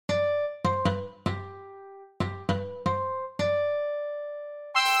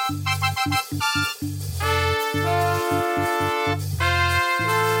I'm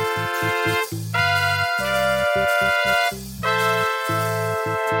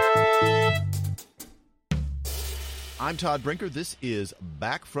Todd Brinker. This is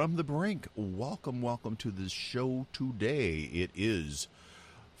Back from the Brink. Welcome to the show today. It is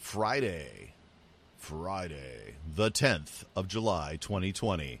Friday, the 10th of July,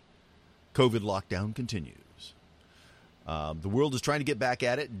 2020. COVID lockdown continues. The world is trying to get back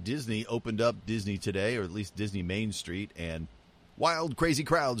at it. Disney opened up Disney today, or at least Disney Main Street, and wild, crazy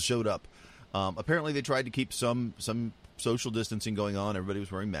crowds showed up. Apparently, they tried to keep some social distancing going on. Everybody was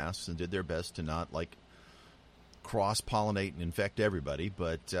wearing masks and did their best to not, cross-pollinate and infect everybody.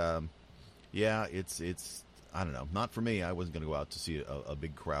 But, yeah, it's I don't know. Not for me. I wasn't going to go out to see a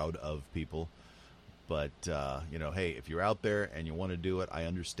big crowd of people. But, hey, if you're out there and you want to do it, I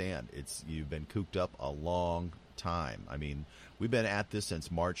understand. You've been cooped up a long time. I mean, we've been at this since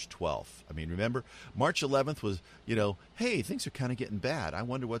March 12th. I mean, remember, March 11th was, hey, things are kind of getting bad. I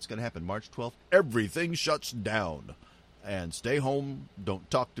wonder what's going to happen. March 12th, everything shuts down. And stay home. Don't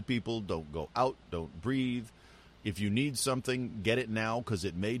talk to people. Don't go out. Don't breathe. If you need something, get it now because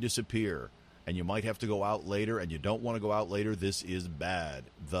it may disappear. And you might have to go out later, and you don't want to go out later. This is bad.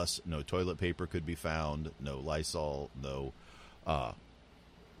 Thus, no toilet paper could be found, no Lysol, no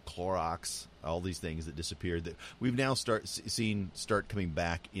Clorox, all these things that disappeared that we've now start coming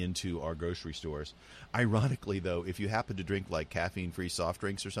back into our grocery stores. Ironically, though, if you happen to drink caffeine-free soft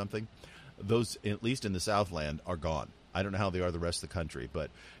drinks or something, those, at least in the Southland, are gone. I don't know how they are the rest of the country, but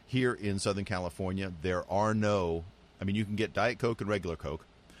here in Southern California, there are no, you can get Diet Coke and regular Coke,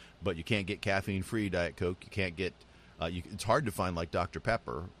 but you can't get caffeine-free Diet Coke. You can't get, it's hard to find Dr.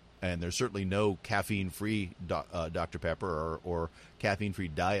 Pepper, and there's certainly no caffeine-free Dr. Pepper or caffeine-free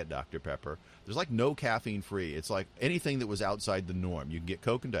Diet Dr. Pepper. There's no caffeine-free. It's anything that was outside the norm. You can get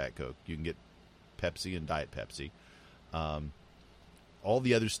Coke and Diet Coke. You can get Pepsi and Diet Pepsi. All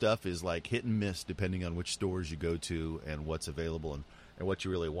the other stuff is hit and miss depending on which stores you go to and what's available and what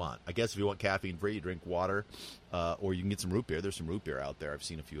you really want. I guess if you want caffeine-free, you drink water, or you can get some root beer. There's some root beer out there. I've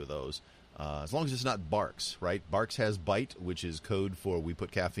seen a few of those. As long as it's not Barks, right? Barks has Bite, which is code for we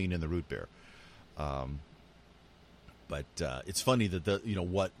put caffeine in the root beer. But it's funny that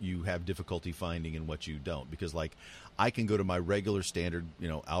what you have difficulty finding and what you don't, because I can go to my regular standard,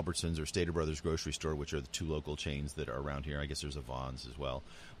 Albertsons or Stater Brothers grocery store, which are the two local chains that are around here. I guess there's a Vons as well.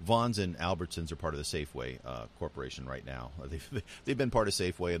 Vons and Albertsons are part of the Safeway corporation right now. They've been part of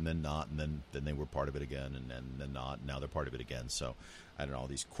Safeway and then not, and then they were part of it again, and then not. And now they're part of it again. So I don't know. All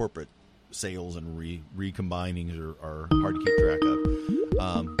these corporate sales and recombinings are hard to keep track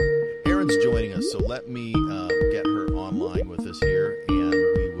of. Erin's joining us, so let me get her online with us here, and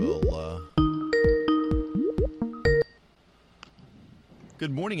we will.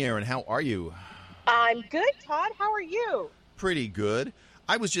 Good morning, Erin. How are you? I'm good, Todd. How are you? Pretty good.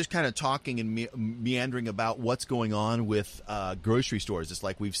 I was just kind of talking and meandering about what's going on with grocery stores. It's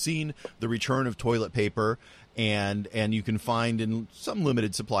we've seen the return of toilet paper, and you can find in some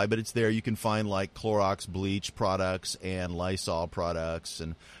limited supply, but it's there. You can find Clorox bleach products and Lysol products,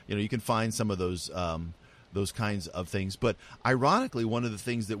 and you can find some of those kinds of things. But ironically, one of the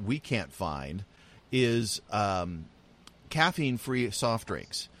things that we can't find is caffeine-free soft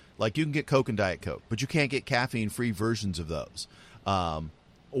drinks. You can get Coke and Diet Coke, but you can't get caffeine-free versions of those. And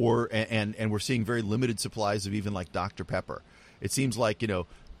we're seeing very limited supplies of even Dr. Pepper. It seems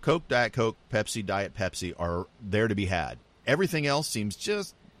Coke, Diet Coke, Pepsi, Diet Pepsi are there to be had. Everything else seems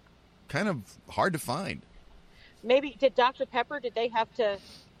just kind of hard to find. Maybe did Dr. Pepper? Did they have to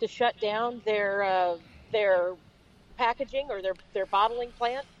shut down their packaging or their bottling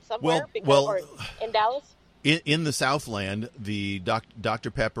plant somewhere? Or in Dallas. In the Southland, the Dr.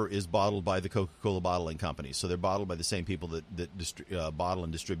 Pepper is bottled by the Coca-Cola bottling company, so they're bottled by the same people that bottle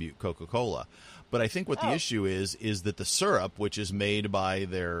and distribute Coca-Cola. But I think what the issue is that the syrup, which is made by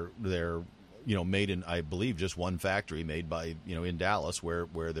their made in, I believe, just one factory, made by in Dallas, where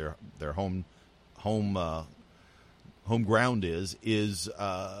their home ground is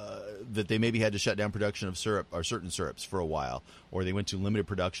that they maybe had to shut down production of syrup or certain syrups for a while, or they went to limited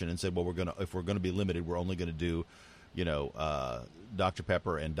production and said, well, if we're gonna be limited, we're only gonna do, Dr.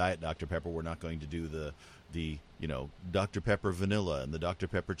 Pepper and Diet Dr. Pepper. We're not going to do the Dr. Pepper vanilla and the Dr.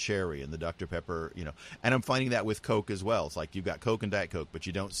 Pepper cherry and the Dr. Pepper, and I'm finding that with Coke as well. It's you've got Coke and Diet Coke, but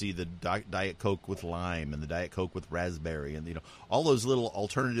you don't see the Diet Coke with lime and the Diet Coke with raspberry and, all those little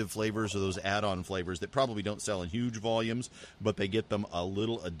alternative flavors or those add-on flavors that probably don't sell in huge volumes, but they get them a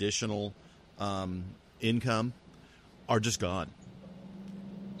little additional income, are just gone.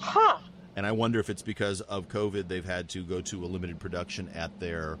 Huh. And I wonder if it's because of COVID they've had to go to a limited production at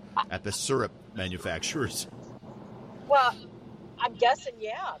the syrup manufacturers. Well, I'm guessing,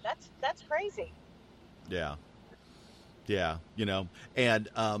 yeah. That's crazy. Yeah. Yeah, and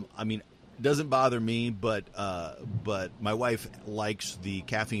I mean, it doesn't bother me, but my wife likes the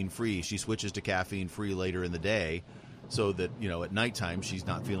caffeine-free. She switches to caffeine-free later in the day so that, at nighttime she's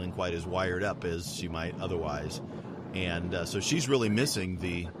not feeling quite as wired up as she might otherwise. And so she's really missing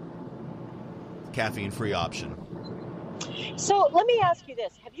the caffeine-free option. So let me ask you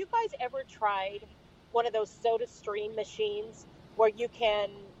this. Have you guys ever tried one of those SodaStream machines where you can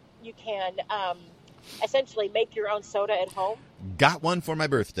essentially make your own soda at home? Got one for my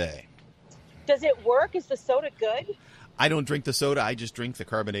birthday. Does it work? Is the soda good? I don't drink the soda. I just drink the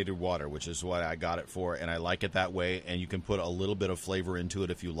carbonated water, which is what I got it for, and I like it that way. And you can put a little bit of flavor into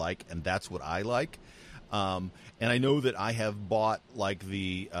it if you like, and that's what I like. And I know that I have bought like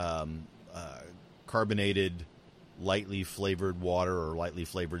the carbonated, lightly flavored water or lightly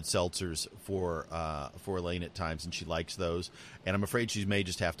flavored seltzers for Elaine at times, and she likes those. And I'm afraid she may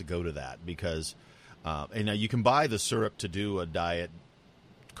just have to go to that because, and now you can buy the syrup to do a diet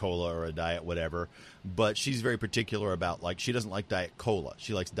cola or a diet whatever, but she's very particular about, like, she doesn't like diet cola.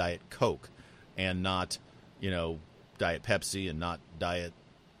 She likes diet Coke and not, diet Pepsi and not diet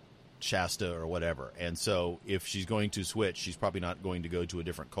Shasta or whatever. And so if she's going to switch, she's probably not going to go to a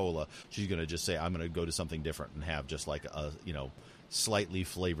different cola. She's going to just say, I'm going to go to something different and have just like a, slightly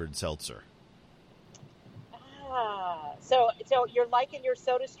flavored seltzer. So you're liking your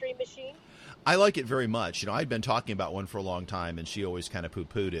SodaStream machine? I like it very much. I'd been talking about one for a long time, and she always kind of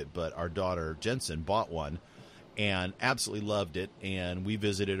poo-pooed it, but our daughter, Jensen, bought one and absolutely loved it, and we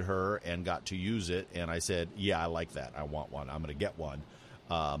visited her and got to use it, and I said, yeah, I like that. I want one. I'm going to get one.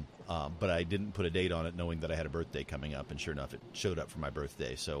 But I didn't put a date on it knowing that I had a birthday coming up, and sure enough, it showed up for my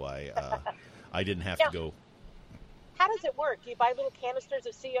birthday, so I didn't have to go. How does it work? Do you buy little canisters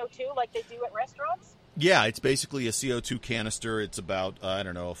of CO2 like they do at restaurants? Yeah, it's basically a CO2 canister. It's about,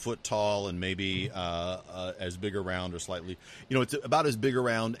 a foot tall and maybe as big around or slightly. It's about as big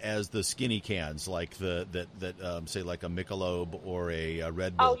around as the skinny cans, like say like a Michelob or a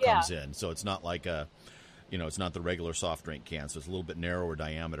Red Bull comes in. So it's not like a, it's not the regular soft drink can. So it's a little bit narrower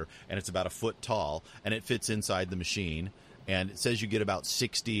diameter, and it's about a foot tall, and it fits inside the machine. And it says you get about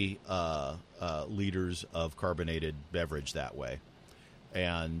 60 liters of carbonated beverage that way.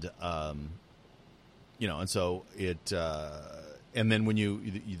 And and so it, and then when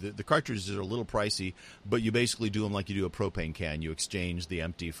the cartridges are a little pricey, but you basically do them like you do a propane can. You exchange the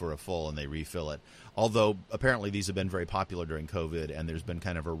empty for a full, and they refill it. Although apparently these have been very popular during COVID, and there's been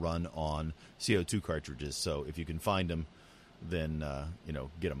kind of a run on CO2 cartridges. So if you can find them, then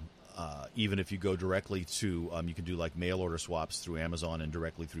get them. Even if you go directly to, you can do like mail order swaps through Amazon and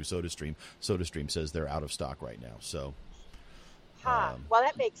directly through SodaStream. SodaStream says they're out of stock right now. So, well,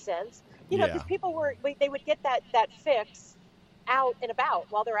 that makes sense. Because people they would get that fix out and about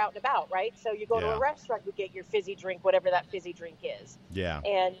while they're out and about, right? So you go to a restaurant, you get your fizzy drink, whatever that fizzy drink is. Yeah.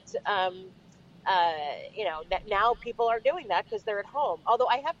 And, now people are doing that because they're at home. Although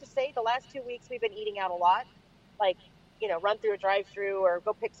I have to say the last 2 weeks we've been eating out a lot, like, run through a drive-through or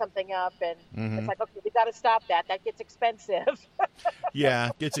go pick something up. And it's like, okay, we got to stop that. That gets expensive. Yeah,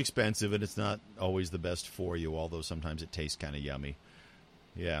 it gets expensive, and it's not always the best for you, although sometimes it tastes kind of yummy.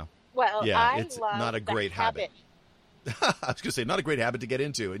 Yeah. Well, yeah, it's not a great habit. I was going to say, not a great habit to get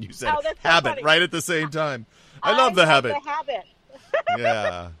into, and you said habit so right at the same time. I love the habit. The habit.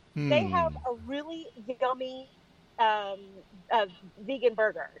 Yeah. They have a really yummy vegan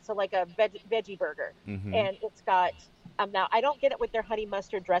burger, so like a veggie burger, and it's got now I don't get it with their honey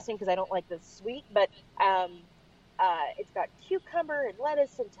mustard dressing because I don't like the sweet, but it's got cucumber and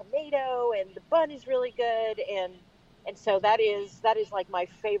lettuce and tomato, and the bun is really good, and so that is like my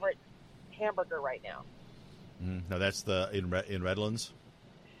favorite hamburger right now. Now that's in Redlands.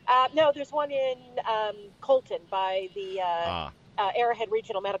 No, there's one in Colton by the Arrowhead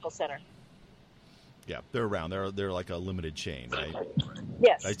Regional Medical Center. Yeah, they're around. They're like a limited chain, right?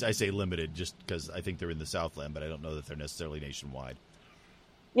 Yes. I say limited just because I think they're in the Southland, but I don't know that they're necessarily nationwide.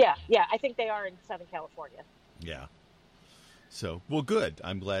 Yeah. I think they are in Southern California. Yeah. So, well, good.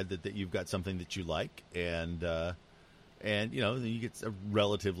 I'm glad that you've got something that you like, and you get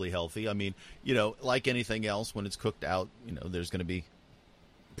relatively healthy. I mean, like anything else, when it's cooked out, there's going to be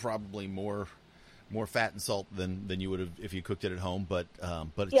probably more fat and salt than you would have if you cooked it at home. But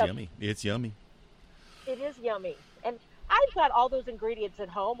it's yummy. It's yummy. It is yummy. And I've got all those ingredients at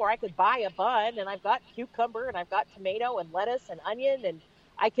home where I could buy a bun, and I've got cucumber, and I've got tomato and lettuce and onion, and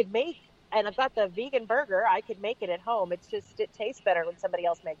and I've got the vegan burger. I could make it at home. It's just, it tastes better when somebody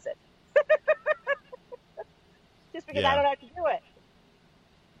else makes it. Just because I don't have to do it.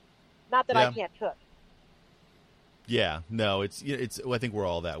 Not that I can't cook. Yeah, no, it's. I think we're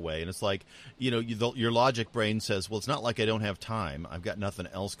all that way, and it's like, your logic brain says, well, it's not like I don't have time. I've got nothing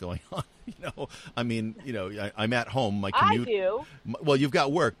else going on. I mean, I'm at home. My commute. I do. Well, you've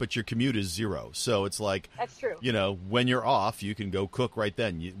got work, but your commute is 0. So it's like, that's true. When you're off, you can go cook right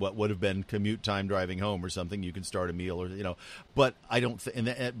then. What would have been commute time driving home or something, you can start a meal, or But I don't.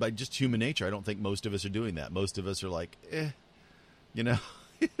 And by just human nature, I don't think most of us are doing that. Most of us are like, It's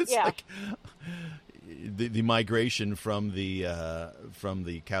like the migration from the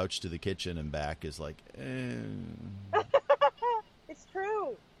couch to the kitchen and back is like, It's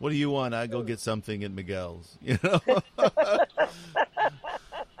true. What do you want? I go get something at Miguel's. Yeah,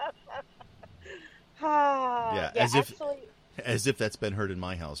 as if that's been heard in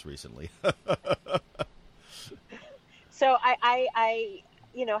my house recently. So I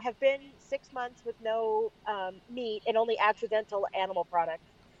have been 6 months with no meat and only accidental animal products.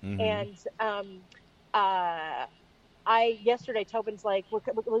 Mm-hmm. And yesterday, Tobin's like,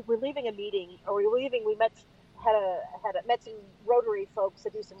 we're leaving a meeting, or we're leaving. We met some Rotary folks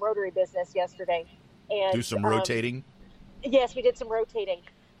that do some Rotary business yesterday, and do some rotating. Yes, we did some rotating,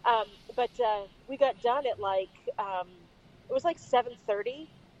 but we got done at it was like 7:30,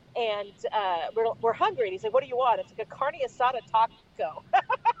 and we're hungry. And he's like, "What do you want?" It's like a carne asada taco.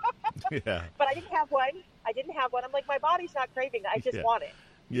 Yeah. But I didn't have one. I'm like, my body's not craving it. I just want it.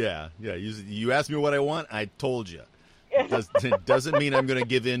 Yeah. You asked me what I want. I told you. It doesn't mean I'm going to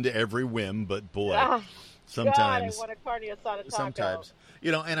give in to every whim, but boy, sometimes. God, I want a carne asada taco. Sometimes,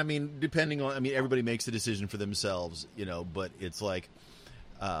 and I mean, everybody makes a decision for themselves, but it's like,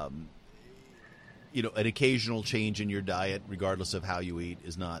 an occasional change in your diet, regardless of how you eat,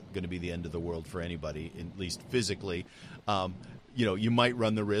 is not going to be the end of the world for anybody, at least physically. You might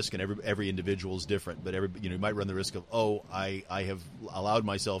run the risk, and every individual is different, but you might run the risk of, I have allowed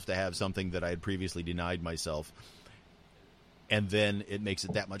myself to have something that I had previously denied myself, and then it makes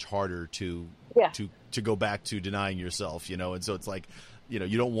it that much harder to go back to denying yourself, and so it's like,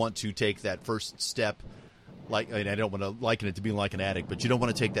 you don't want to take that first step. I don't want to liken it to being like an addict, but you don't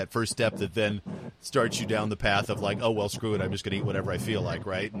want to take that first step that then starts you down the path of like, oh, well, screw it, I'm just going to eat whatever I feel like,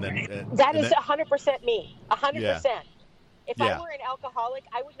 right? And then that is 100% me, 100%. Yeah. If I were an alcoholic,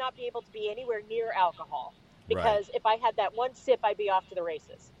 I would not be able to be anywhere near alcohol, because if I had that one sip, I'd be off to the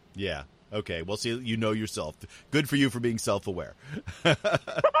races. Yeah. Okay. Well, see, yourself. Good for you for being self-aware.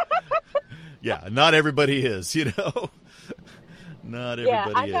 Yeah. Not everybody is, Not everybody is.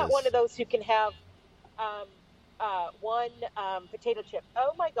 Yeah, I'm not one of those who can have one potato chip.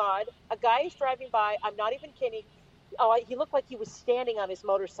 Oh, my God. A guy is driving by. I'm not even kidding. Oh, he looked like he was standing on his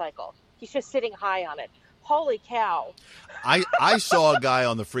motorcycle. He's just sitting high on it. Holy cow. I saw a guy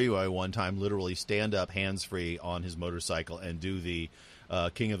on the freeway one time literally stand up hands-free on his motorcycle and do the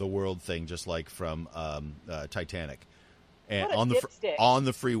King of the World thing, just like from Titanic. And on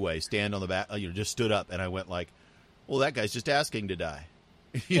the freeway, stand on the back, just stood up, and I went like, well, that guy's just asking to die.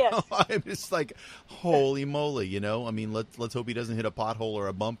 I'm just like, holy moly, I mean, let's hope he doesn't hit a pothole or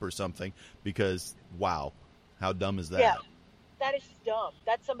a bump or something, because wow, how dumb is that? Yeah, that is dumb.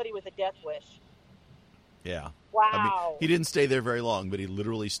 That's somebody with a death wish. Yeah. Wow. I mean, he didn't stay there very long, but he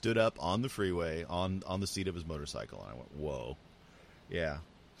literally stood up on the freeway on the seat of his motorcycle, and I went, whoa. Yeah.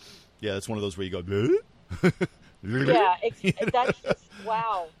 Yeah, that's one of those where you go, yeah, that's just,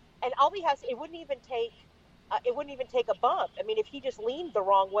 wow. And all he has, it wouldn't even take a bump. I mean, if he just leaned the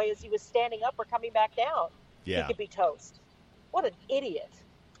wrong way as he was standing up or coming back down, he could be toast. What an idiot.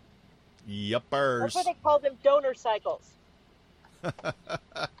 Yuppers. That's why they call them donor cycles.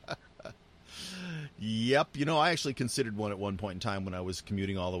 Yep. I actually considered one at one point in time when I was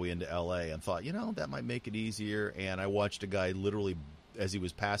commuting all the way into L.A. and thought, that might make it easier. And I watched a guy literally, as he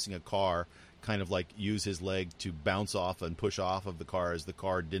was passing a car, kind of like use his leg to bounce off and push off of the car as the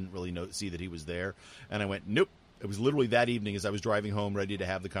car didn't really see that he was there. And I went, nope. It was literally that evening as I was driving home ready to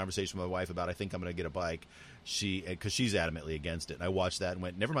have the conversation with my wife about, I think I'm going to get a bike. Because she's adamantly against it. And I watched that and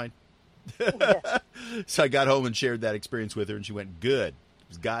went, never mind. So I got home and shared that experience with her, and she went, good.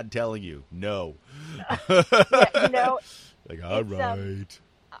 Is God telling you? No. Yeah, like, all right.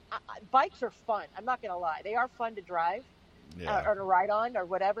 Bikes are fun. I'm not going to lie. They are fun to drive or to ride on or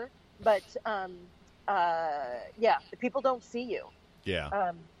whatever. But, the people don't see you.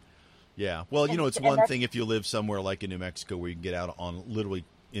 Yeah. Yeah. Well, it's one thing if you live somewhere like in New Mexico where you can get out on literally,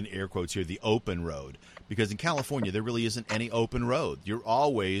 in air quotes here, the open road. Because in California, there really isn't any open road. You're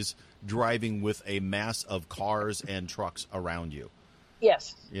always driving with a mass of cars and trucks around you.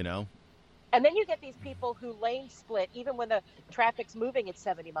 Yes. And then you get these people who lane split even when the traffic's moving at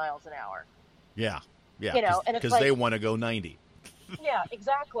 70 miles an hour. Yeah. Yeah. And it's because like, they want to go 90. Yeah,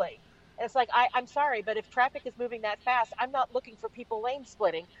 exactly. And it's like, I'm sorry, but if traffic is moving that fast, I'm not looking for people lane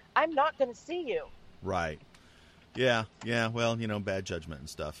splitting. I'm not going to see you. Right. Yeah. Yeah. Well, bad judgment and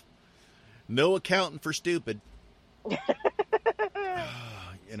stuff. No accounting for stupid.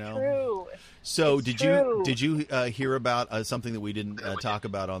 True. So it's did true. you hear about something that we didn't talk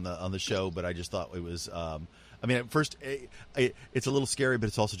about on the show, but I just thought it was. At first, it's a little scary, but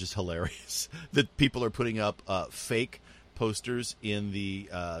it's also just hilarious that people are putting up fake posters in the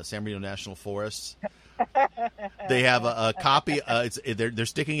San Bernardino National Forests. They have a copy. They're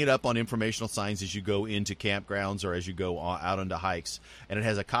sticking it up on informational signs as you go into campgrounds or as you go out onto hikes, and it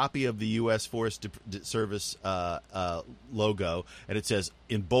has a copy of the U.S. Forest Service logo, and it says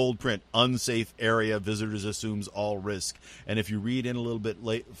in bold print, "Unsafe area. Visitors assumes all risk." And if you read in a little bit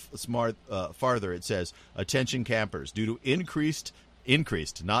farther, it says, "Attention campers, due to increased,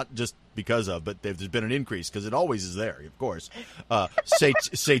 not just because of, but there's been an increase because it always is there, of course.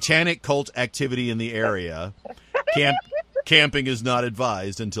 Satanic cult activity in the area. Camping is not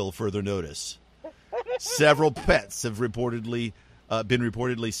advised until further notice. Several pets have been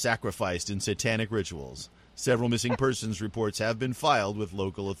reportedly sacrificed in satanic rituals. Several missing persons reports have been filed with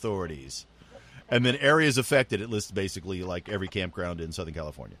local authorities." And then areas affected, it lists basically like every campground in Southern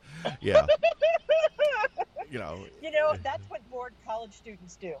California. Yeah. That's what bored college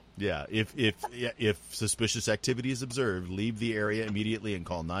students do. Yeah, if suspicious activity is observed, leave the area immediately and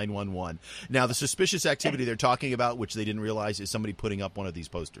call 911. Now, the suspicious activity they're talking about, which they didn't realize, is somebody putting up one of these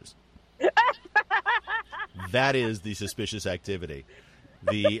posters. That is the suspicious activity.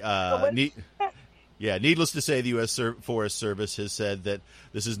 Needless to say, the U.S. Forest Service has said that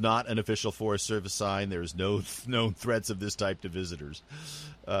this is not an official Forest Service sign. There's no known threats of this type to visitors.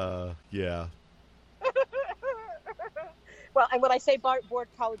 Yeah. Well, and when I say bored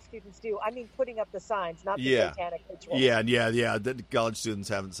college students do, I mean putting up the signs, not the satanic rituals. Yeah. The college students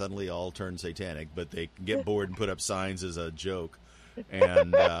haven't suddenly all turned satanic, but they can get bored and put up signs as a joke.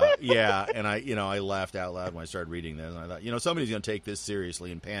 And and I laughed out loud when I started reading this. And I thought, somebody's going to take this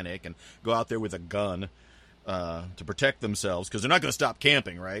seriously and panic and go out there with a gun to protect themselves because they're not going to stop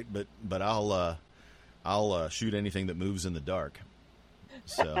camping, right? But I'll shoot anything that moves in the dark.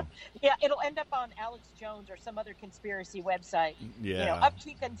 So yeah, it'll end up on Alex Jones or some other conspiracy website. Yeah,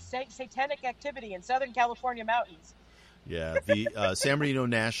 uptick in satanic activity in Southern California mountains. Yeah, the San Bernardino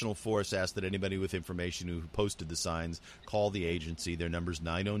National Forest asked that anybody with information who posted the signs call the agency. Their number's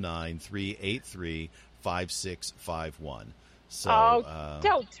 909-383-5651. So,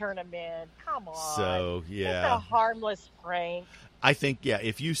 don't turn them in. Come on. So, yeah. It's a harmless prank. I think,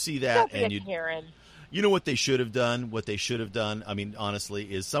 if you see that and Karen. You know what they should have done? What they should have done, I mean, honestly,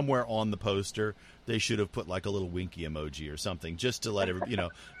 is somewhere on the poster they should have put like a little winky emoji or something, just to let everybody,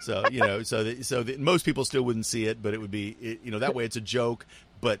 so that most people still wouldn't see it, but it would be, that way it's a joke.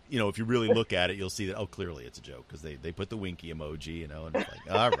 But if you really look at it, you'll see that clearly it's a joke because they put the winky emoji, and it's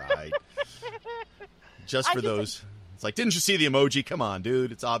like, all right, just for those. It's like, didn't you see the emoji? Come on,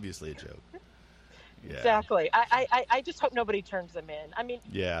 dude, it's obviously a joke. Yeah. Exactly. I just hope nobody turns them in. I mean,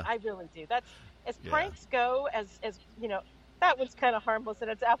 yeah, I really do. That's. As pranks go, as that one's kind of harmless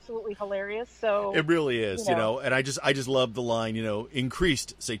and it's absolutely hilarious. So it really is, and I just love the line,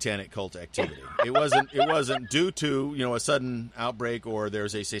 increased satanic cult activity. It wasn't due to a sudden outbreak or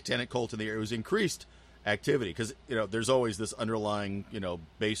there's a satanic cult in the area. It was increased activity because there's always this underlying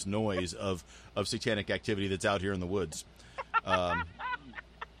bass noise of satanic activity that's out here in the woods. But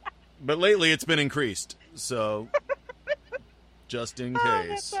lately it's been increased, so. Just in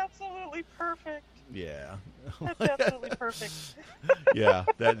case. That's absolutely perfect. Yeah. That's absolutely perfect. Yeah,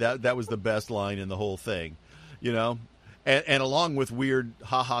 that was the best line in the whole thing, And along with weird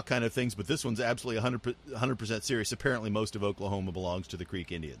ha-ha kind of things, but this one's absolutely 100% serious. Apparently most of Oklahoma belongs to the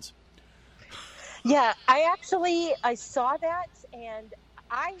Creek Indians. Yeah, I saw that, and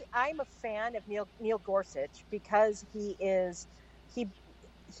I'm a fan of Neil Gorsuch because he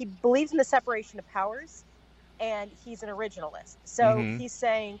believes in the separation of powers. And he's an originalist. So he's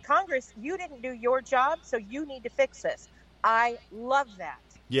saying, Congress, you didn't do your job, so you need to fix this. I love that.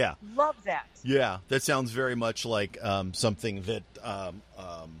 Yeah. Love that. Yeah, that sounds very much like something that, I'm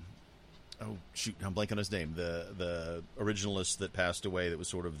blanking on his name, the originalist that passed away that was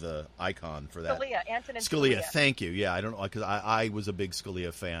sort of the icon for that. Antonin Scalia, thank you. Yeah, I don't know, because I was a big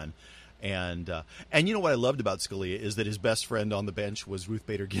Scalia fan. And what I loved about Scalia is that his best friend on the bench was Ruth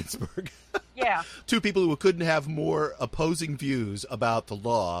Bader Ginsburg. Yeah. Two people who couldn't have more opposing views about the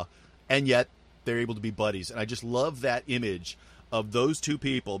law, and yet they're able to be buddies. And I just love that image of those two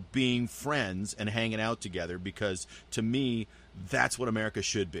people being friends and hanging out together, because to me, that's what America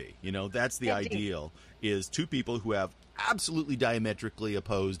should be. You know, that's the ideal, is two people who have absolutely diametrically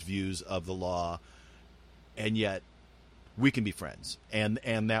opposed views of the law, and yet we can be friends. And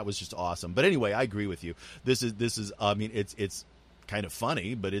that was just awesome. But anyway, I agree with you. This is I mean, it's kind of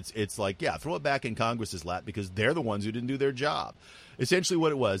funny, but it's like, yeah, throw it back in Congress's lap, because they're the ones who didn't do their job. Essentially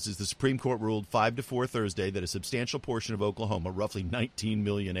what it was is the Supreme Court ruled 5-4 Thursday that a substantial portion of Oklahoma, roughly 19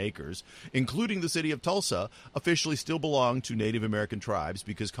 million acres, including the city of Tulsa, officially still belonged to Native American tribes,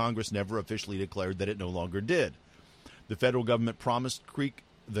 because Congress never officially declared that it no longer did. The federal government promised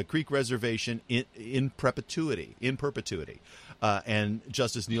the Creek Reservation in perpetuity. And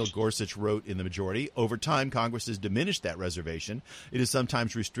Justice Neil Gorsuch wrote in the majority, over time, Congress has diminished that reservation. It has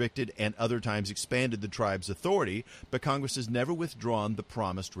sometimes restricted and other times expanded the tribe's authority, but Congress has never withdrawn the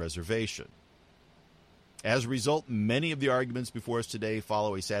promised reservation. As a result, many of the arguments before us today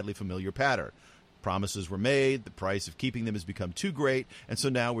follow a sadly familiar pattern. Promises were made, the price of keeping them has become too great, and so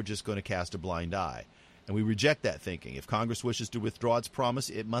now we're just going to cast a blind eye. And we reject that thinking. If Congress wishes to withdraw its promise,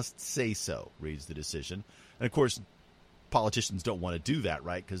 it must say so, reads the decision. And, of course, politicians don't want to do that,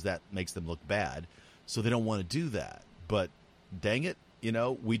 right, because that makes them look bad. So they don't want to do that. But dang it, you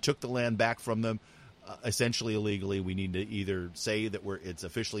know, we took the land back from them essentially illegally. We need to either say that it's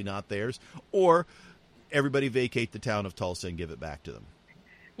officially not theirs, or everybody vacate the town of Tulsa and give it back to them.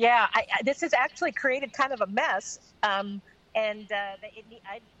 Yeah, this has actually created kind of a mess.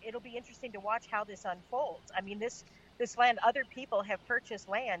 It'll be interesting to watch how this unfolds. I mean, this land, other people have purchased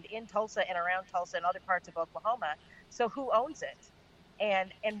land in Tulsa and around Tulsa and other parts of Oklahoma. So who owns it?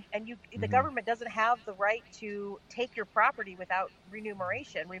 And the government doesn't have the right to take your property without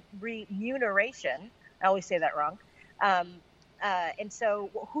remuneration. I always say that wrong. And so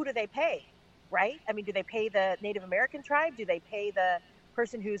who do they pay, right? I mean, do they pay the Native American tribe? Do they pay the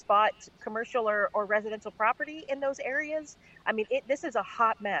person who's bought commercial or residential property in those areas? I mean, this is a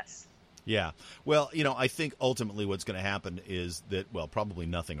hot mess. Yeah. Well, you know, I think ultimately what's going to happen is that, well, probably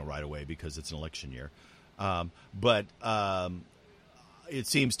nothing right away because it's an election year. But it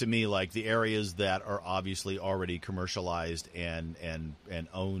seems to me like the areas that are obviously already commercialized and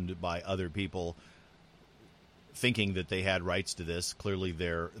owned by other people thinking that they had rights to this, clearly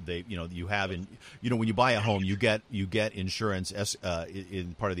you have when you buy a home, you get insurance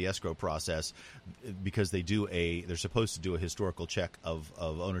in part of the escrow process, because they're supposed to do a historical check of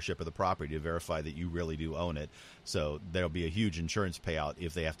ownership of the property to verify that you really do own it. So there'll be a huge insurance payout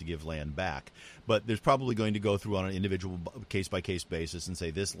if they have to give land back. But there's probably going to go through on an individual case-by-case basis and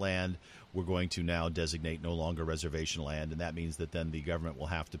say, this land we're going to now designate no longer reservation land, and that means that then the government will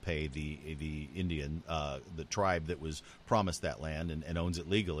have to pay the Indian, the tribe that was promised that land and owns it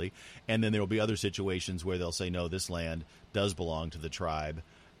legally. And then there will be other situations where they'll say, no, this land does belong to the tribe,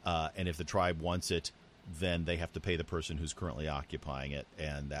 and if the tribe wants it, then they have to pay the person who's currently occupying it,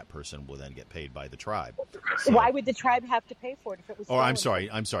 and that person will then get paid by the tribe. So, why would the tribe have to pay for it if it was? Oh, I'm sorry,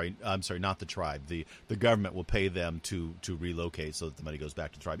 not the tribe. The government will pay them to relocate so that the money goes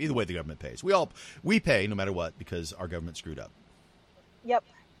back to the tribe. Either way, the government pays. We pay no matter what, because our government screwed up. Yep.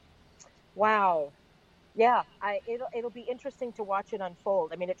 Wow. Yeah. It'll be interesting to watch it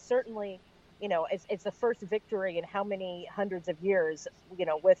unfold. I mean, it's certainly, it's the first victory in how many hundreds of years,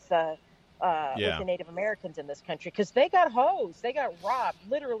 with the Native Americans in this country, because they got hosed, they got robbed,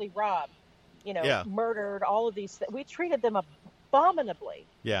 literally robbed, murdered, all of these we treated them abominably.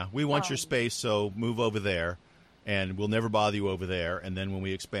 Yeah, we want your space, so move over there, and we'll never bother you over there. And then when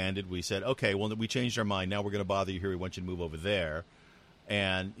we expanded, we said, okay, well, we changed our mind, now we're going to bother you here, we want you to move over there.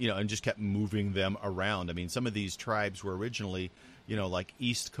 And and just kept moving them around. I mean, some of these tribes were originally like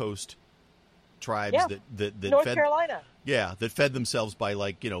East Coast tribes that North Carolina. Yeah, that fed themselves by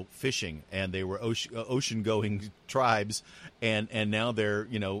fishing, and they were ocean-going tribes, and now they're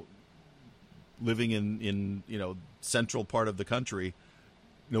living in central part of the country,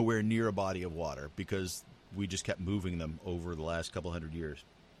 nowhere near a body of water, because we just kept moving them over the last couple hundred years.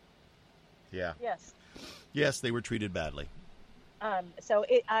 Yeah. Yes, they were treated badly. So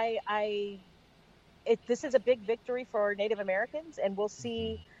this is a big victory for Native Americans, and we'll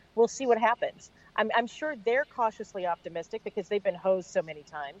see what happens. I'm sure they're cautiously optimistic because they've been hosed so many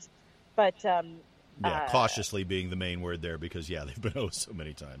times. But cautiously being the main word there, because they've been hosed so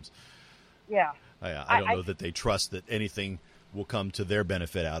many times. Yeah. I don't know that they trust that anything will come to their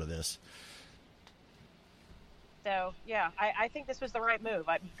benefit out of this. So I think this was the right move.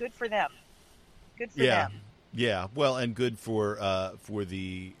 Good for them. Good for them. Yeah. Well, and good for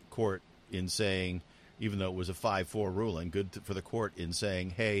the court in saying, even though it was a 5-4 ruling, good for the court in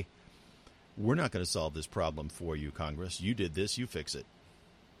saying, hey, we're not going to solve this problem for you, Congress. You did this. You fix it.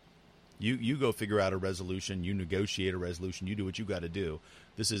 You go figure out a resolution. You negotiate a resolution. You do what you got to do.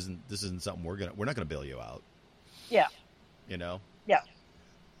 This isn't something we're not going to bail you out. Yeah. You know. Yeah.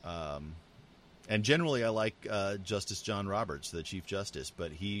 And generally, I like Justice John Roberts, the Chief Justice,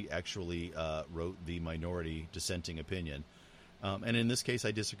 but he actually wrote the minority dissenting opinion. And in this case,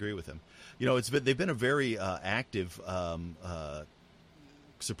 I disagree with him. You know, they've been a very active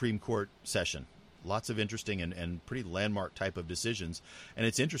Supreme Court session. Lots of interesting and pretty landmark type of decisions. And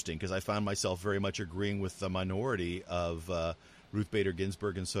it's interesting because I found myself very much agreeing with the minority of Ruth Bader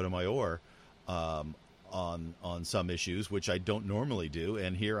Ginsburg and Sotomayor on some issues, which I don't normally do.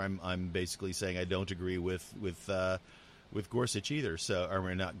 And here I'm basically saying I don't agree with Gorsuch either. So,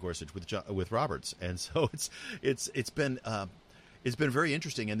 or not Gorsuch, with Roberts. And so it's been very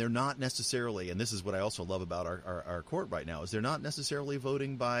interesting, and they're not necessarily, and this is what I also love about our court right now, is they're not necessarily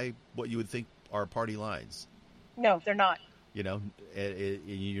voting by what you would think are party lines. No, they're not. You know,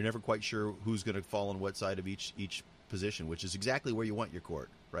 you're never quite sure who's going to fall on what side of each position, which is exactly where you want your court,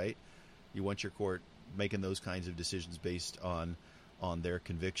 right? You want your court making those kinds of decisions based on their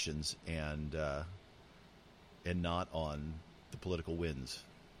convictions and not on the political winds.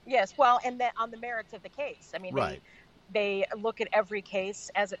 Yes, well, and on the merits of the case. I mean, right. They look at every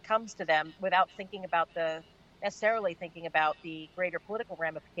case as it comes to them without necessarily thinking about the greater political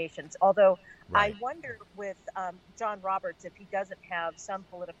ramifications. Although right. I wonder with John Roberts if he doesn't have some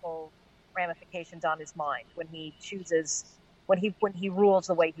political ramifications on his mind when he chooses, when he rules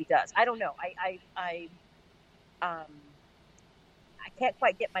the way he does. I don't know. I can't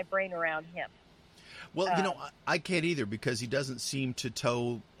quite get my brain around him. Well, you know, I can't either because he doesn't seem to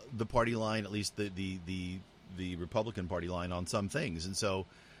toe the party line, at least the Republican Party line on some things. And so,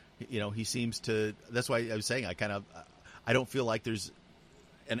 you know, he seems to, that's why I was saying I don't feel like there's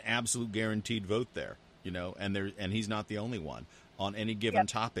an absolute guaranteed vote there, you know, and he's not the only one on any given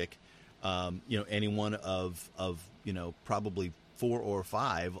topic. You know, any one of, you know, probably 4 or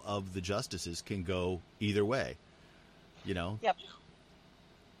 5 of the justices can go either way, you know? Yep.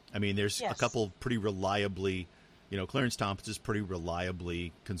 I mean, there's a couple pretty reliably, you know, Clarence Thomas is pretty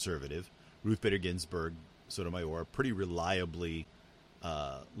reliably conservative. Ruth Bader Ginsburg, Sotomayor, pretty reliably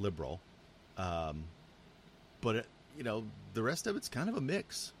liberal. But, you know, the rest of it's kind of a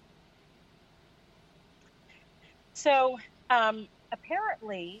mix. So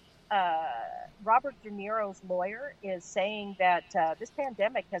apparently Robert De Niro's lawyer is saying that this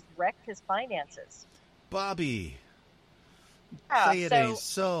pandemic has wrecked his finances. Bobby, say it ain't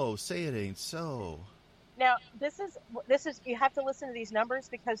so. Say it ain't so. Now, this is you have to listen to these numbers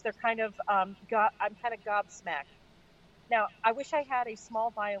because they're kind of I'm kind of gobsmacked. Now, I wish I had a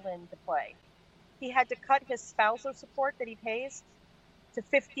small violin to play. He had to cut his spousal support that he pays to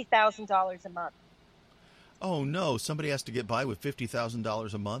 $50,000 a month. Oh no! Somebody has to get by with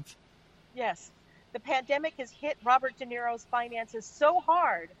 $50,000 a month. Yes, the pandemic has hit Robert De Niro's finances so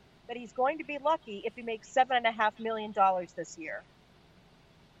hard that he's going to be lucky if he makes $7.5 million this year.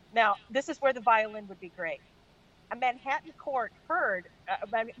 Now, this is where the violin would be great. A Manhattan court heard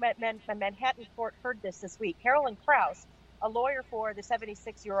this week. Carolyn Krause, a lawyer for the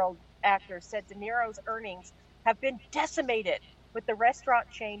 76-year-old actor, said De Niro's earnings have been decimated, with the restaurant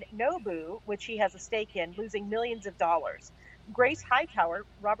chain Nobu, which he has a stake in, losing millions of dollars. Grace Hightower,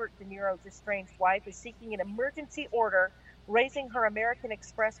 Robert De Niro's estranged wife, is seeking an emergency order raising her American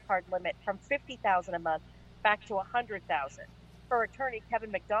Express card limit from $50,000 a month back to $100,000. Her attorney,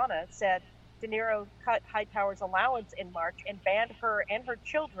 Kevin McDonough, said De Niro cut Hightower's allowance in March and banned her and her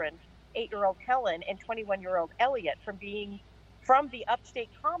children, 8-year-old Helen and 21-year-old Elliot, from the upstate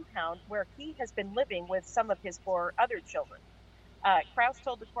compound where he has been living with some of his 4 other children. Krause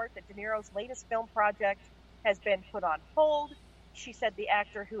told the court that De Niro's latest film project has been put on hold. She said the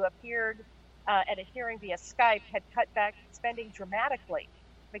actor, who appeared at a hearing via Skype, had cut back spending dramatically.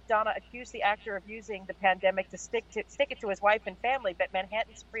 McDonough accused the actor of using the pandemic to stick it to his wife and family, but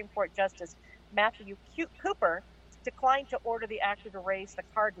Manhattan Supreme Court Justice Matthew Cooper declined to order the actor to raise the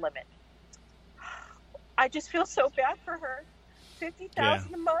card limit. I just feel so bad for her.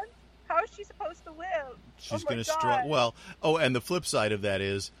 $50,000 a month? How is she supposed to live? She's going to struggle. Well, and the flip side of that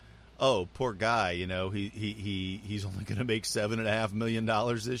is, poor guy. You know, he's only going to make $7.5 million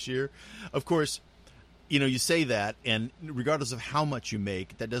this year. Of course, you know, you say that, and regardless of how much you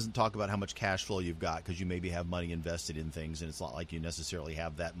make, that doesn't talk about how much cash flow you've got, because you maybe have money invested in things, and it's not like you necessarily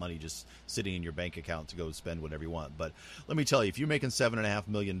have that money just sitting in your bank account to go spend whatever you want. But let me tell you, if you're making $7.5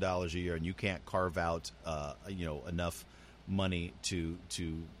 million a year and you can't carve out, enough money to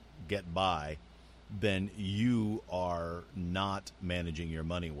get by, then you are not managing your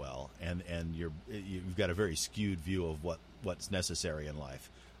money well, and you've got a very skewed view of what's necessary in life.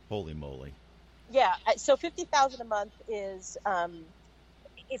 Holy moly! Yeah, so $50,000 a month is a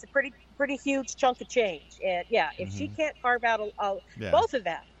pretty huge chunk of change, and if she can't carve out both of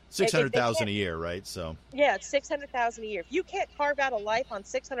that, $600,000 a year, right? So it's $600,000 a year. If you can't carve out a life on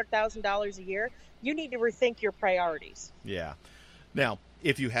 $600,000 a year, you need to rethink your priorities. Yeah. Now,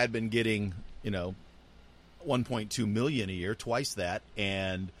 if you had been getting, $1.2 million a year, twice that,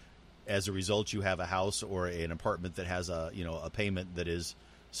 and as a result, you have a house or an apartment that has a payment that is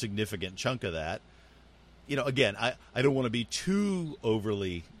significant chunk of that. Again, I don't want to be too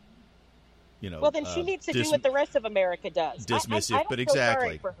overly, well, then she needs to do what the rest of America does. Dismissive, I don't but feel exactly.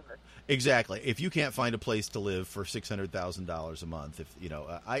 sorry for her. Exactly. If you can't find a place to live for $600,000 a month,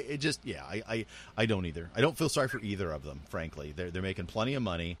 I don't either. I don't feel sorry for either of them. Frankly, they're making plenty of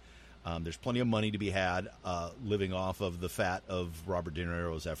money. There's plenty of money to be had living off of the fat of Robert De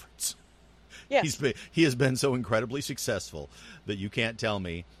Niro's efforts. Yes. He has been so incredibly successful that you can't tell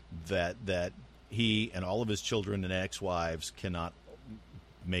me that he and all of his children and ex-wives cannot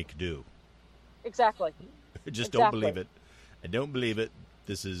make do. Exactly. Don't believe it. I don't believe it.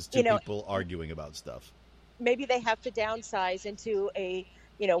 This is two people arguing about stuff. Maybe they have to downsize into a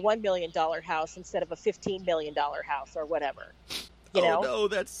 $1 million house instead of a $15 million house or whatever. No,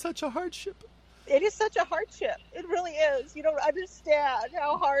 that's such a hardship. It is such a hardship. It really is. You don't understand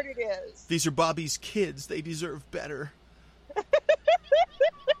how hard it is. These are Bobby's kids. They deserve better.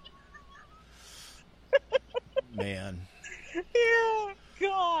 Man. Yeah,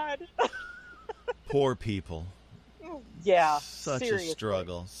 God. Poor people. Yeah, seriously.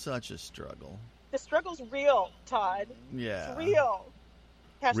 Such a struggle. The struggle's real, Todd. Yeah. It's real.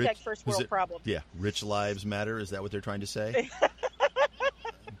 Hashtag first world problem. Yeah, rich lives matter. Is that what they're trying to say?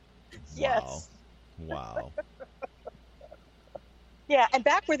 Yes. Wow. Yeah, and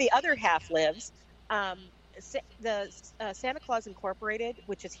back where the other half lives, the Santa Claus Incorporated,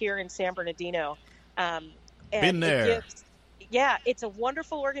 which is here in San Bernardino. Been there. It's a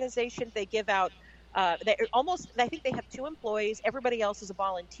wonderful organization. They give out I think they have 2 employees. Everybody else is a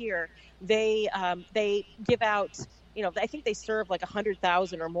volunteer. They give out, I think they serve like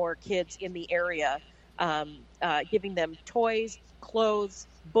 100,000 or more kids in the area, giving them toys, clothes,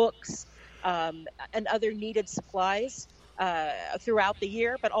 books, and other needed supplies throughout the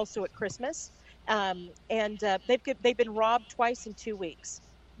year, but also at Christmas. They've been robbed twice in 2 weeks.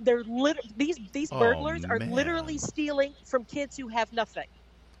 These burglars are literally stealing from kids who have nothing.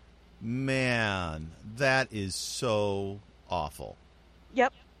 Man, that is so awful.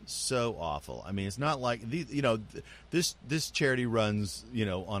 Yep. So awful. I mean, it's not like this charity runs,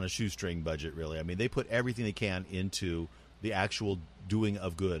 on a shoestring budget, really. I mean, they put everything they can into the actual doing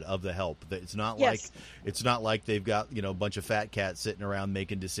of good, of the help. It's not like they've got, a bunch of fat cats sitting around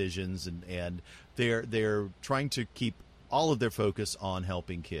making decisions, and they're trying to keep all of their focus on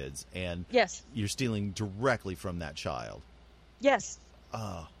helping kids. And yes, you're stealing directly from that child. Yes.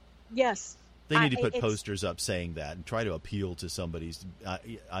 Yes. They need to put posters up saying that and try to appeal to somebody's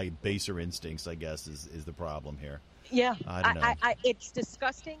baser instincts, I guess, is the problem here. Yeah. I don't know. It's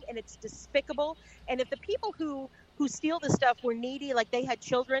disgusting and it's despicable. And if the people who steal the stuff were needy, like they had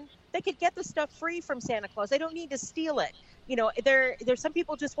children, they could get the stuff free from Santa Claus. They don't need to steal it. There's some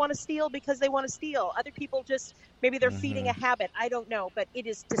people just want to steal because they want to steal. Other people maybe they're feeding a habit. I don't know. But it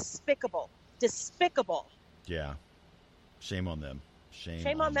is despicable. Despicable. Yeah. Shame on them.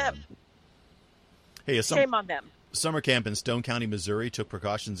 Shame on them. Hey, shame on them. Summer camp in Stone County, Missouri took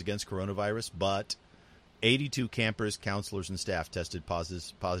precautions against coronavirus, but 82 campers, counselors, and staff tested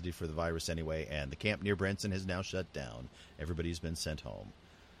positive for the virus anyway, and the camp near Branson has now shut down. Everybody's been sent home.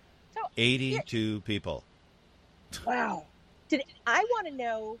 So, 82 people. Wow. I want to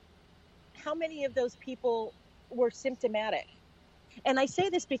know how many of those people were symptomatic. And I say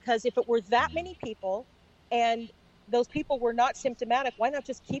this because if it were that many people and those people were not symptomatic, why not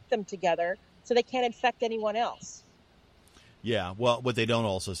just keep them together so they can't infect anyone else? Yeah, well, what they don't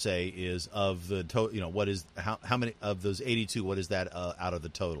also say is of the total, how many of those 82, what is that out of the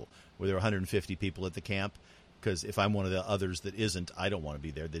total? Were there 150 people at the camp? Because if I'm one of the others that isn't, I don't want to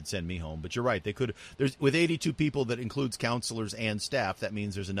be there. They'd send me home. But you're right. They could. With 82 people that includes counselors and staff, that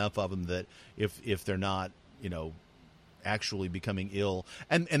means there's enough of them that if they're not, actually becoming ill,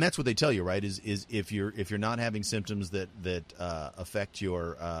 and that's what they tell you, right? Is if you're not having symptoms that affect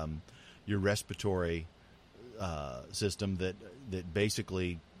your respiratory system, that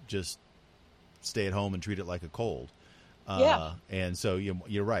basically just stay at home and treat it like a cold. Yeah. And so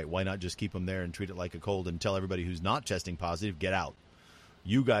you're right. Why not just keep them there and treat it like a cold and tell everybody who's not testing positive, get out.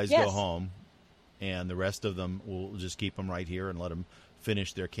 You guys go home and the rest of them will just keep them right here and let them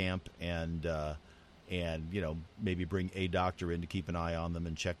finish their camp and maybe bring a doctor in to keep an eye on them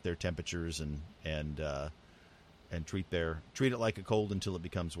and check their temperatures and treat it like a cold until it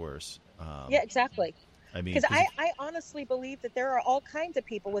becomes worse. Yeah, exactly. I mean, because I honestly believe that there are all kinds of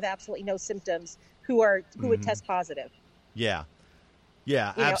people with absolutely no symptoms who would test positive. Yeah,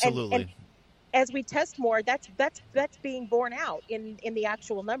 absolutely. And as we test more, that's being borne out in the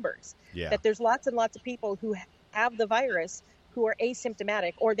actual numbers. Yeah. That there's lots and lots of people who have the virus who are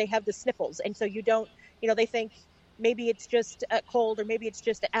asymptomatic, or they have the sniffles, and so you don't, they think maybe it's just a cold, or maybe it's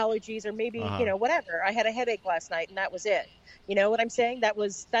just allergies, or maybe whatever. I had a headache last night, and that was it. You know what I'm saying? That's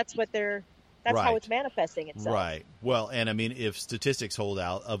Right. how it's manifesting itself. Right. Well, and I mean, if statistics hold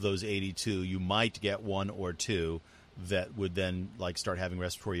out, of those 82, you might get one or two that would then start having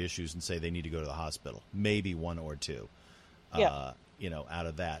respiratory issues and say they need to go to the hospital. Maybe one or two. Yeah. Out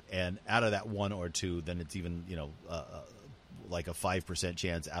of that, and out of that one or two, then it's even like a 5%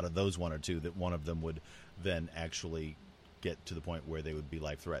 chance out of those one or two that one of them would then actually get to the point where they would be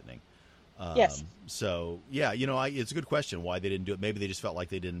life-threatening. Yes. So yeah, it's a good question why they didn't do it. Maybe they just felt like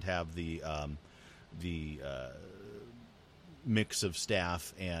they didn't have the mix of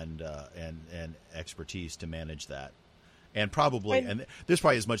staff and expertise to manage that, and there's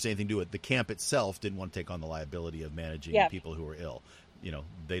probably as much as anything to do with it. The camp itself didn't want to take on the liability of managing people who were ill.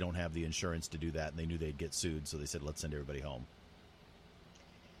 They don't have the insurance to do that, and they knew they'd get sued, so they said, let's send everybody home.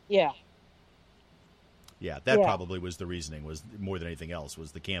 Yeah. Yeah, that probably was the reasoning, was more than anything else,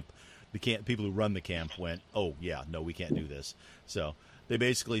 was the camp people who run the camp went, oh, yeah, no, we can't do this. So they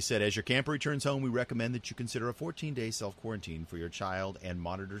basically said, as your camper returns home, we recommend that you consider a 14-day self-quarantine for your child and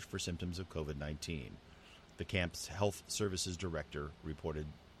monitor for symptoms of COVID-19. The camp's health services director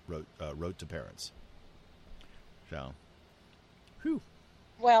wrote to parents. So, whew.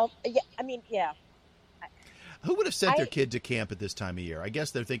 Well, yeah, I mean, yeah. Who would have sent their kid to camp at this time of year? I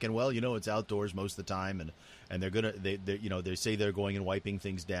guess they're thinking, well, it's outdoors most of the time, and they say they're going and wiping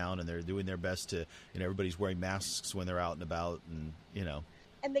things down, and they're doing their best to, everybody's wearing masks when they're out and about, and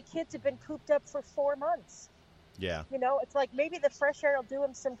And the kids have been cooped up for 4 months. Yeah. It's like maybe the fresh air will do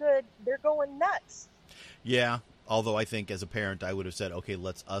them some good. They're going nuts. Yeah. Although I think as a parent, I would have said, okay,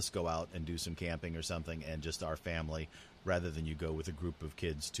 let's us go out and do some camping or something, and just our family, rather than you go with a group of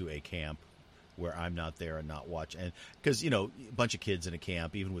kids to a camp where I'm not there and not watch. And because, a bunch of kids in a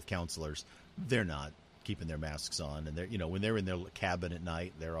camp, even with counselors, they're not keeping their masks on. And they're, when they're in their cabin at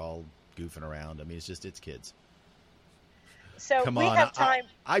night, they're all goofing around. I mean, it's kids. So Come we on. have time.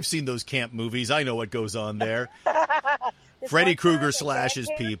 I've seen those camp movies. I know what goes on there. Freddy Krueger slashes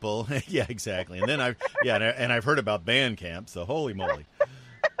people. Yeah, exactly. And then I've heard about band camps. So holy moly.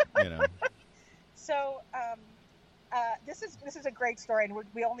 So, this is a great story, and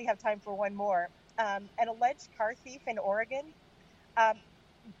we only have time for one more. An alleged car thief in Oregon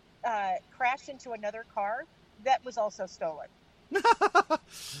crashed into another car that was also stolen.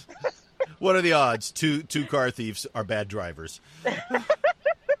 What are the odds? Two car thieves are bad drivers.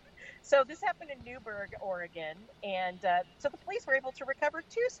 So this happened in Newberg, Oregon, and so the police were able to recover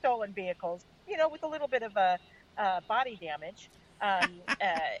 2 stolen vehicles, with a little bit of body damage.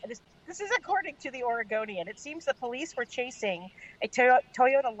 This is according to the Oregonian. It seems the police were chasing a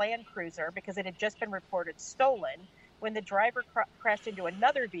Toyota Land Cruiser because it had just been reported stolen when the driver crashed into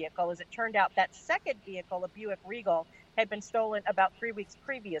another vehicle. As it turned out, that second vehicle, a Buick Regal, had been stolen about 3 weeks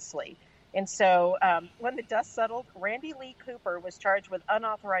previously. And so when the dust settled, Randy Lee Cooper was charged with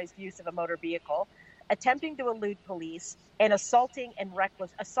unauthorized use of a motor vehicle, attempting to elude police, and assault and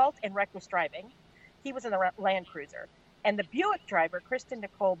reckless driving. He was in the Land Cruiser. And the Buick driver, Kristen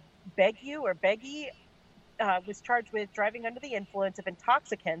Nicole Beggy, was charged with driving under the influence of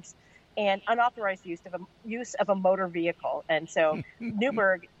intoxicants and unauthorized use of a motor vehicle. And so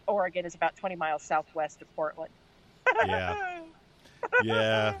Newberg, Oregon, is about 20 miles southwest of Portland.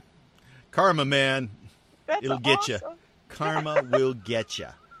 Yeah. Karma, man. It'll get you. Karma will get you.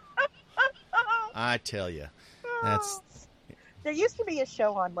 I tell you. There used to be a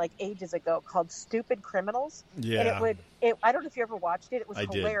show on ages ago called Stupid Criminals. Yeah. And I don't know if you ever watched it. It was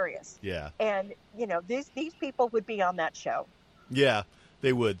hilarious. Did. Yeah. And, these people would be on that show. Yeah,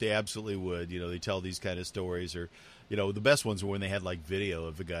 they would. They absolutely would. They tell these kind of stories, or, the best ones were when they had video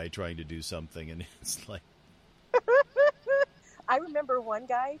of the guy trying to do something, and it's like. I remember one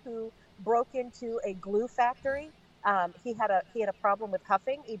guy who broke into a glue factory. He had a problem with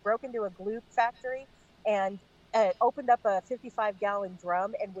huffing. He broke into a glue factory and opened up a 55-gallon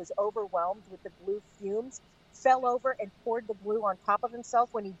drum and was overwhelmed with the glue fumes, fell over and poured the glue on top of himself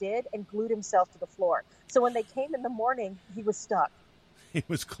when he did, and glued himself to the floor. So when they came in the morning, he was stuck. He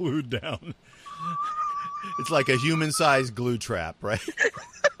was glued down. It's like a human-sized glue trap, right?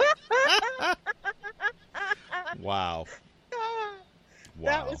 Wow.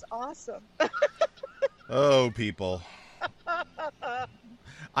 That was awesome. Oh, people.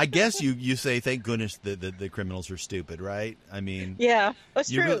 I guess you say, thank goodness the criminals are stupid, right? I mean, yeah, that's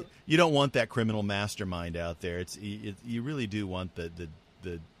true. Really, you don't want that criminal mastermind out there. You really do want the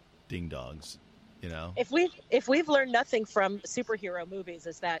ding dogs, you know. If we've learned nothing from superhero movies,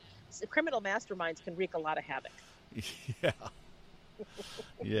 is that criminal masterminds can wreak a lot of havoc. Yeah.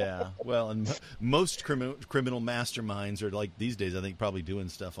 Yeah. Well, and most criminal masterminds are like these days, I think, probably doing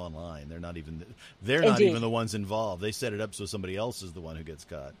stuff online. They're not even the ones involved. They set it up so somebody else is the one who gets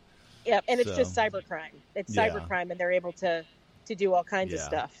caught. Yeah, and it's just cybercrime. It's cybercrime, and they're able to do all kinds of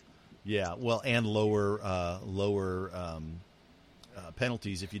stuff. Yeah. Well, and lower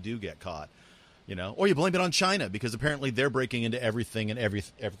penalties if you do get caught. You know, or you blame it on China because apparently they're breaking into everything and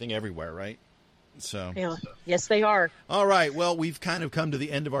everything everywhere, right? So yeah. Yes, they are. All right. Well, we've kind of come to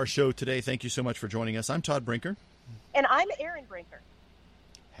the end of our show today. Thank you so much for joining us. I'm Todd Brinker. And I'm Erin Brinker.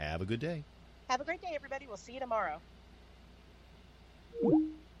 Have a good day. Have a great day, everybody. We'll see you tomorrow.